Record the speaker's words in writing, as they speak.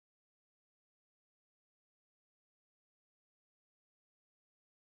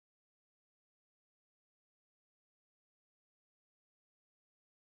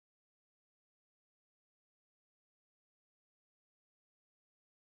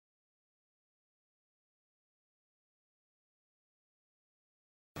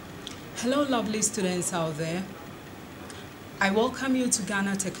Hello lovely students out there. I welcome you to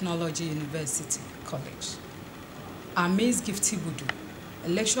Ghana Technology University College. I'm Ms. Gifty Budu, a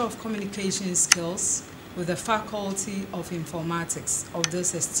lecturer of communication skills with the Faculty of Informatics of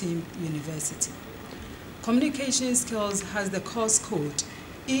this esteemed university. Communication skills has the course code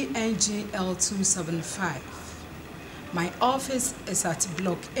ENGL275. My office is at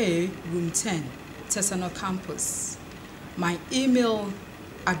Block A, Room 10, Tesano Campus. My email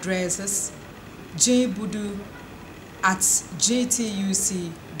addresses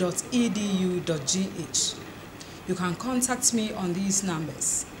jbudu@gtuc.edu.gh. You can contact me on these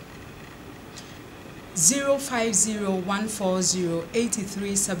numbers: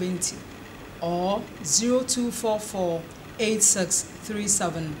 050-140-8370 or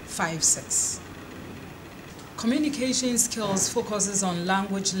 0244-863756. Communication skills focuses on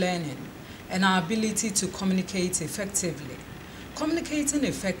language learning and our ability to communicate effectively. Communicating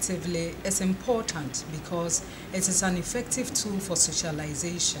effectively is important because it is an effective tool for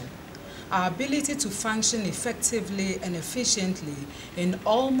socialization. Our ability to function effectively and efficiently in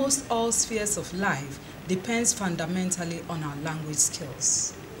almost all spheres of life depends fundamentally on our language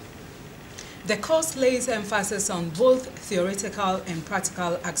skills. The course lays emphasis on both theoretical and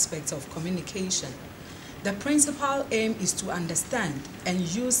practical aspects of communication. The principal aim is to understand and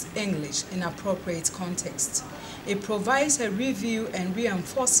use English in appropriate context. It provides a review and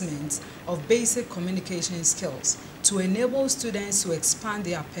reinforcement of basic communication skills to enable students to expand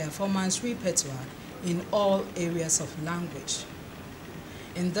their performance repertoire in all areas of language.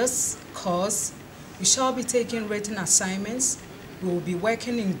 In this course, we shall be taking written assignments. We will be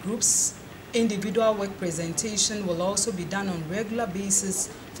working in groups. Individual work presentation will also be done on a regular basis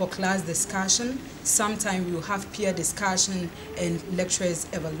for class discussion. Sometimes we will have peer discussion and lecturers'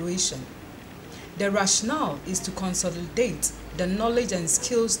 evaluation. The rationale is to consolidate the knowledge and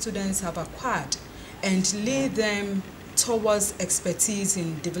skills students have acquired and lead them towards expertise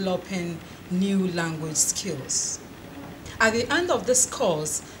in developing new language skills. At the end of this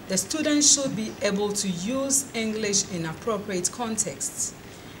course, the students should be able to use English in appropriate contexts.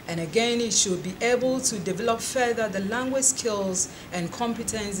 And again, it should be able to develop further the language skills and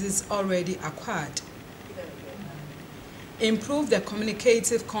competencies already acquired. Improve the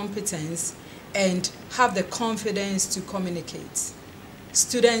communicative competence and have the confidence to communicate.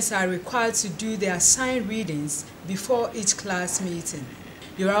 Students are required to do their assigned readings before each class meeting.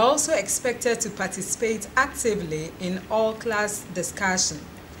 You are also expected to participate actively in all class discussion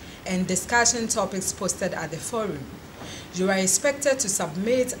and discussion topics posted at the forum. You are expected to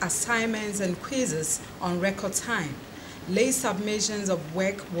submit assignments and quizzes on record time. Late submissions of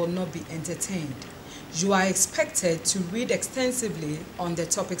work will not be entertained. You are expected to read extensively on the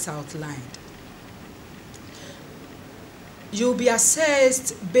topics outlined. You'll be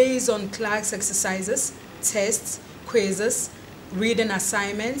assessed based on class exercises, tests, quizzes, reading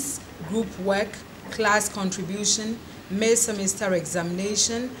assignments, group work, class contribution, mid-semester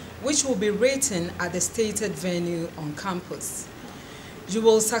examination, which will be written at the stated venue on campus. You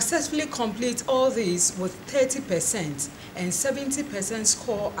will successfully complete all these with 30% and 70%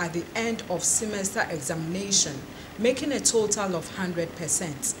 score at the end of semester examination, making a total of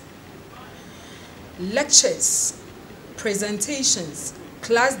 100%. Lectures, presentations,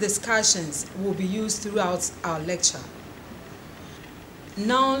 class discussions will be used throughout our lecture.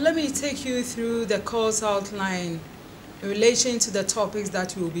 Now let me take you through the course outline in relation to the topics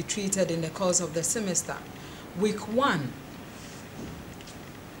that will be treated in the course of the semester. Week 1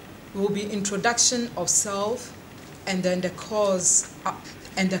 will be introduction of self and then the course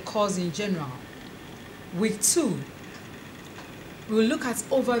in general. Week 2 we'll look at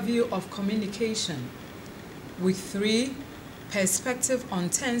overview of communication. Week 3, perspective on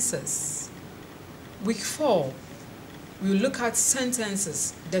tenses. Week 4, we'll look at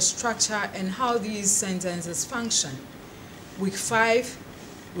sentences, the structure and how these sentences function. Week 5,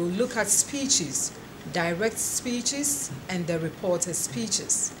 we'll look at speeches, direct speeches and the reported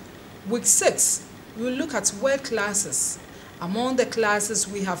speeches. Week 6, we'll look at word classes. Among the classes,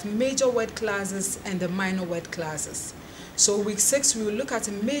 we have major word classes and the minor word classes. So week 6, we will look at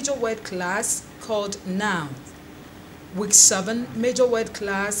a major word class called noun. Week 7, major word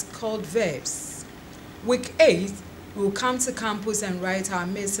class called verbs. Week 8, we will come to campus and write our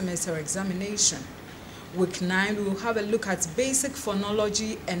mid-semester examination. Week 9, we will have a look at basic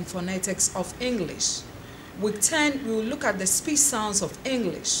phonology and phonetics of English. Week 10, we will look at the speech sounds of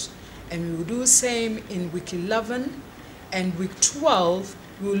English. And we will do the same in week 11. And week 12,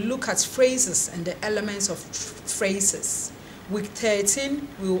 we will look at phrases and the elements of phrases. Week 13,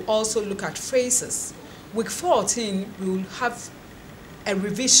 we will also look at phrases. Week 14, we will have a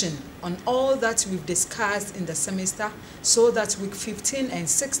revision on all that we've discussed in the semester, so that week 15 and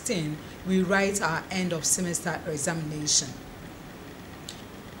 16 we write our end of semester examination.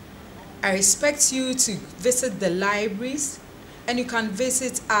 I expect you to visit the libraries, and you can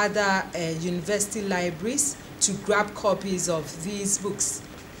visit other university libraries to grab copies of these books.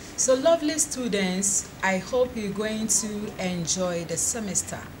 So lovely students, I hope you're going to enjoy the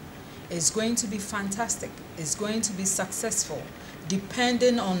semester. It's going to be fantastic. It's going to be successful,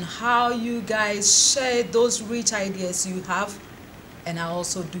 depending on how you guys share those rich ideas you have, and I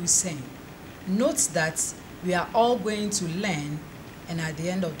also do same. Note that we are all going to learn, and at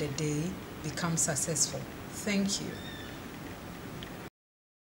the end of the day become successful. Thank you.